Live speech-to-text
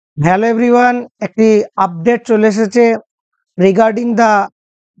Hello everyone, একটি update চলে এসেছে regarding the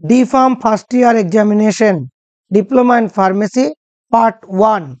Pharm first year examination diploma in pharmacy part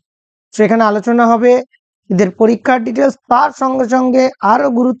 1। সেখানে আলোচনা হবে এদের পরীক্ষার ডিটেলস, তার সঙ্গে সঙ্গে আরো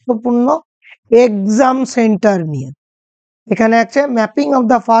গুরুত্বপূর্ণ এক্সাম সেন্টার নিয়ে। এখানে আছে mapping of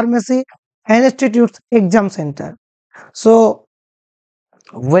the pharmacy institutes exam centre. So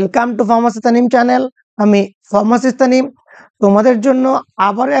welcome to pharmacist Tanim channel. আমি ফার্মাসিস্ট তানিম তোমাদের জন্য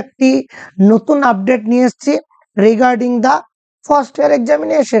আবার একটি নতুন আপডেট নিয়ে এসেছি regarding the first year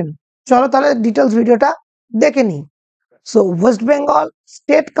examination. চলো তাহলে ডিটেলস ভিডিওটা দেখে নিই। So West Bengal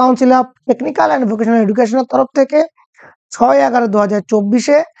state council of technical and vocational এডুকেশনের তরফ থেকে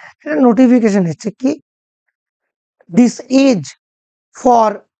 6/11/2024 একটা নোটিফিকেশন এসেছে কি, this is for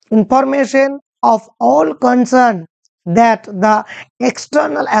information of all concerned that the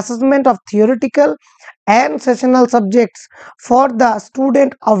external assessment of theoretical and sessional subjects for the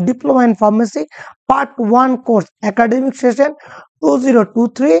student of Diploma in Pharmacy Part 1 course academic session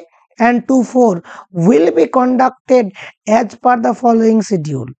 2023 and 24 will be conducted as per the following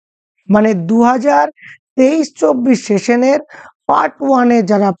schedule। মানে 2023-24 সেশনের part 1-এ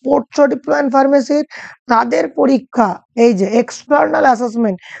যারা পড়ছো diploma in ফার্মেসির তাদের পরীক্ষা এই যে external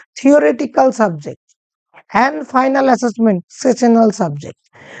assessment theoretical subject and final assessment sessional subject.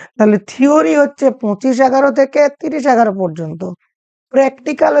 তাহলে theory হচ্ছে 25/11 থেকে 30/11 পর্যন্ত,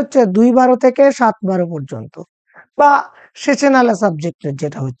 প্র্যাকটিক্যাল হচ্ছে 2/12 থেকে 7/12 পর্যন্ত, বা সেশনাল সাবজেক্টের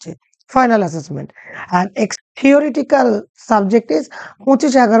যেটা হচ্ছে final assessment. R theoretical subject is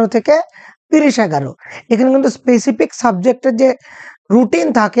 25/11 থেকে 30/11। এখানে কিন্তু স্পেসিফিক সাবজেক্টের যে রুটিন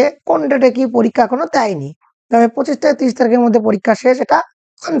থাকে কোন ডেটে কি পরীক্ষা এখনো দেয়নি, তবে 25 থেকে 30 তারিখের মধ্যে পরীক্ষা শেষ, এটা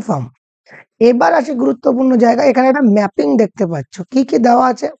কনফার্ম। এবার আসি গুরুত্বপূর্ণ জায়গা, এখানে একটা ম্যাপিং দেখতে পাচ্ছ, কি কি দেওয়া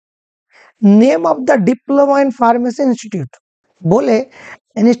আছে। Name of the diploma in pharmacy institute বলে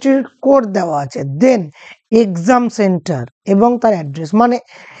ইনস্টিটিউট কোড দেওয়া আছে, দেন এক্সাম সেন্টার এবং তার অ্যাড্রেস, মানে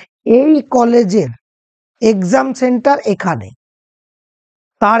এই কলেজের এক্সাম সেন্টার এখানে,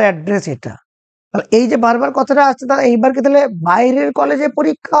 তার অ্যাড্রেস এটা। তাহলে এই যে বারবার কথাটা আসছে, তাহলে এইবার কি তাহলে বাইরের কলেজে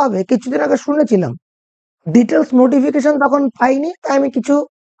পরীক্ষা হবে? কিছুদিন আগে শুনেছিলাম, ডিটেলস নোটিফিকেশন তখন পাইনি, তাই আমি কিছু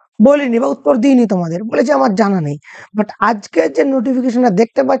বলিনি বা উত্তর দিইনি তোমাদের, বলেছি আমার জানা নেই। বাট আজকে যে নোটিফিকেশনটা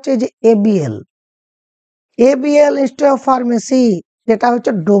দেখতে পাচ্ছি, যে এবিএল ইনস্টিটিউট অফ ফার্মেসি, যেটা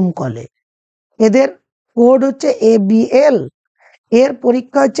হচ্ছে ডোমকলে, এদের কোড হচ্ছে এবিএল, এর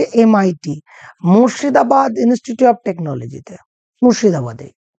পরীক্ষা হচ্ছে এমআইটি মুর্শিদাবাদ ইনস্টিটিউট অফ টেকনোলজিতে, মুর্শিদাবাদে।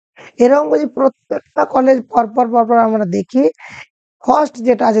 এরকম যদি প্রত্যেকটা কলেজ পরপর আমরা দেখি, ফার্স্ট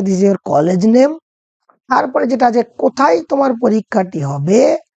যেটা আছে দিস ইজ কলেজ নেম, তারপরে যেটা আছে কোথায় তোমার পরীক্ষাটি হবে,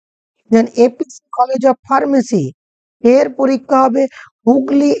 দেন এপিসি কলেজ অফ ফার্মেসি, এর পরীক্ষা হবে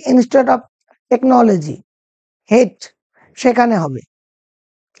Hooghly institute of technology head, সেখানে হবে,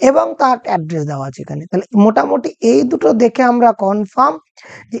 এবং তার অ্যাড্রেস দেওয়া আছে এখানে। তাহলে মোটামুটি এই দুটো দেখে আমরা কনফার্ম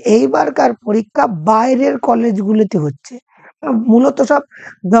যে এইবারকার পরীক্ষা বাইরের কলেজগুলিতে হচ্ছে। মূলত সব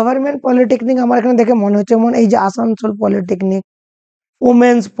গভর্নমেন্ট পলিটেকনিক আমার এখানে দেখে মনে হচ্ছে, যেমন এই যে আসানসোল পলিটেকনিক,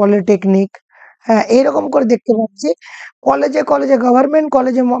 উমেন্স পলিটেকনিক, হ্যাঁ এইরকম করে দেখতে পাচ্ছি। কলেজে গভর্নমেন্ট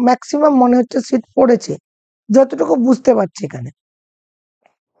কলেজে ম্যাক্সিমাম মনে হচ্ছে সিট পড়েছে, যতটুকু বুঝতে পারছি এখানে।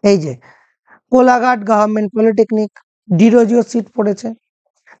 এই যে Kolaghat government polytechnic, Derozio seat পড়েছে।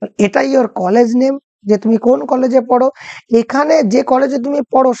 এটাই ওর কলেজ নেম, যে তুমি কোন কলেজে পড়ো, এখানে যে কলেজে তুমি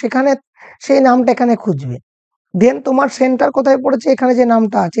পড়ো সেখানে সেই নামটা এখানে খুঁজবে, দেন তোমার সেন্টার কোথায় পড়েছে এখানে যে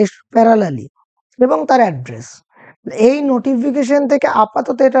নামটা আছে প্যারালালি, এবং তার অ্যাড্রেস। এই নোটিফিকেশন থেকে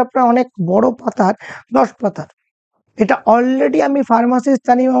আপাতত এটা আপনার অনেক বড় পাতার, 10 পাতার, এটা অলরেডি আমি ফার্মাসিস্ট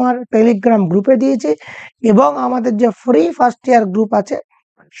তানিম আমার টেলিগ্রাম গ্রুপে দিয়েছি, এবং আমাদের যে ফ্রি ফার্স্ট ইয়ার গ্রুপ আছে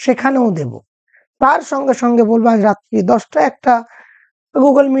সেখানেও দেব। তার সঙ্গে সঙ্গে বলবো, আজ রাত্রি 10টা একটা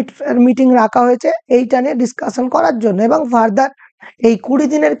গুগল মিটিং রাখা হয়েছে এইটা নিয়ে ডিসকাশন করার জন্য, এবং ফার্দার এই 20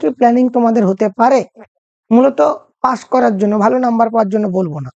 দিনের কি প্ল্যানিং তোমাদের হতে পারে, মূলত পাস করার জন্য, ভালো নাম্বার পাওয়ার জন্য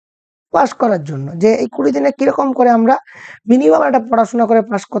বলবো না, পাস করার জন্য, যে এই 20 দিনে কিরকম করে আমরা মিনিমাম একটা পড়াশোনা করে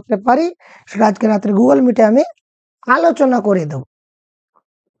পাস করতে পারি, সেটা আজকে রাত্রে গুগল মিটে আমি আলোচনা করে দেব।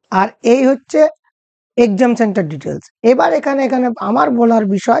 আর এই হচ্ছে এক্সাম সেন্টার ডিটেলস। এবার এখানে আমার বলার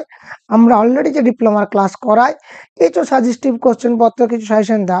বিষয়, আমরা অলরেডি যে ডিপ্লোমার ক্লাস করাই, কিছু সাজেস্টিভ কোশ্চেন পত্র, কিছু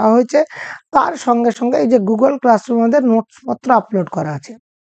সাজেশন দেওয়া হয়েছে, তার সঙ্গে সঙ্গে এই যে গুগল ক্লাসরুমের নোটস পত্র আপলোড করা আছে,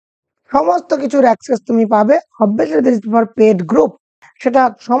 সমস্ত কিছুর অ্যাক্সেস তুমি পাবে। অবভিয়াসলি ফর পেড গ্রুপ, সেটা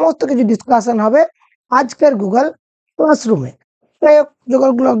সমস্ত কিছু ডিসকাশন হবে আজকের গুগল ক্লাসরুমে। যাই হোক,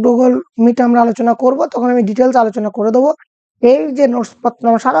 গুগল মিট আমরা আলোচনা করব, তখন আমি ডিটেলস আলোচনা করে দেবো। এই যে নোটস পত্র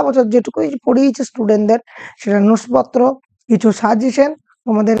আমরা সারা বছর যেটুকুই পড়িয়েছি স্টুডেন্টদের, সেটা নোটস পত্র, কিছু সাজেশন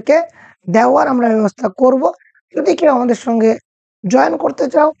তোমাদেরকে দেওয়ার আমরা ব্যবস্থা করব। যদি কেউ আমাদের সঙ্গে জয়েন করতে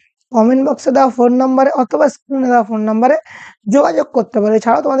চাও, কমেন্ট বক্সে দেওয়া ফোন নাম্বারে অথবা স্ক্রিনে দেওয়া ফোন নাম্বারে যোগাযোগ করতে পারো।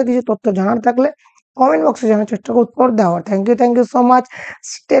 এছাড়াও তোমাদের কিছু তথ্য জানার থাকলে কমেন্ট বক্সে জানার চেষ্টা করো, উত্তর দেওয়ার। Thank you so much.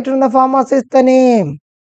 Stay tune the pharmacist Tanim.